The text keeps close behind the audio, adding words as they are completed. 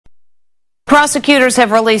Prosecutors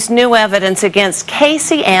have released new evidence against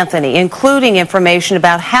Casey Anthony, including information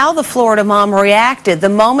about how the Florida mom reacted the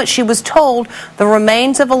moment she was told the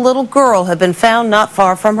remains of a little girl had been found not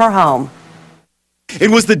far from her home. It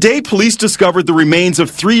was the day police discovered the remains of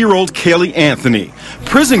 3-year-old Caylee Anthony.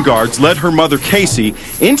 Prison guards led her mother, Casey,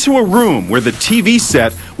 into a room where the TV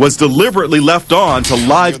set was deliberately left on to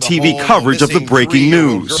live TV coverage of the breaking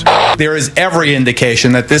news. There is every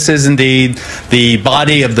indication that this is indeed the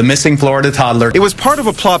body of the missing Florida toddler. It was part of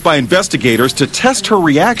a plot by investigators to test her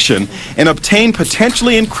reaction and obtain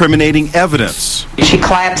potentially incriminating evidence. She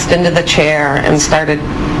collapsed into the chair and started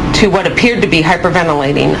to what appeared to be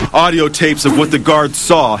hyperventilating. Audio tapes of what the guards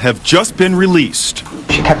saw have just been released.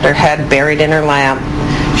 She kept her head buried in her lap.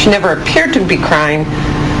 She never appeared to be crying,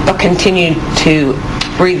 but continued to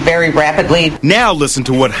breathe very rapidly. Now listen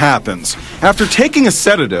to what happens. After taking a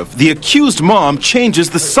sedative, the accused mom changes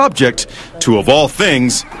the subject to, of all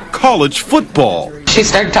things, college football. She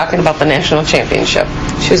started talking about the national championship.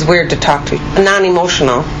 She was weird to talk to.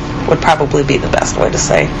 Non-emotional would probably be the best way to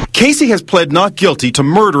say. Casey has pled not guilty to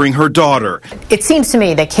murdering her daughter. It seems to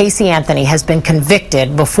me that Casey Anthony has been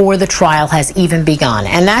convicted before the trial has even begun,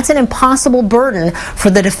 and that's an impossible burden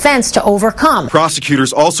for the defense to overcome.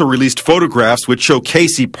 Prosecutors also released photographs which show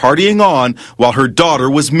Casey partying on while her daughter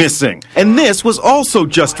was missing. And this was also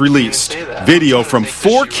just released. Video from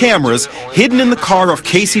 4 cameras hidden in the car of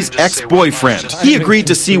Casey's ex-boyfriend. He agreed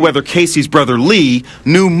to see whether Casey's brother Lee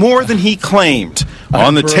knew more than he claimed.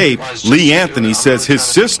 On the tape, Lee Anthony says his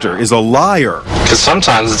sister is a liar. Because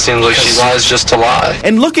sometimes it seems like she lies just to lie.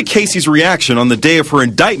 And look at Casey's reaction on the day of her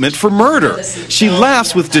indictment for murder. She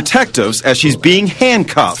laughs with detectives as she's being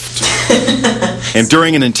handcuffed. And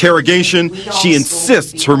during an interrogation, she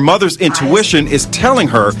insists her mother's intuition is telling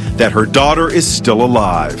her that her daughter is still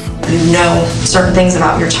alive. You know certain things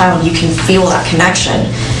about your child, you can feel that connection.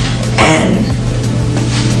 And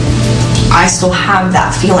I still have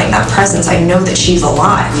that feeling, that presence. I know that she's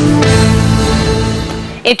alive.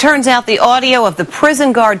 It turns out the audio of the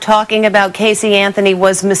prison guard talking about Casey Anthony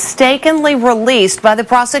was mistakenly released by the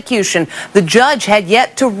prosecution. The judge had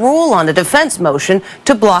yet to rule on a defense motion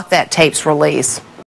to block that tape's release.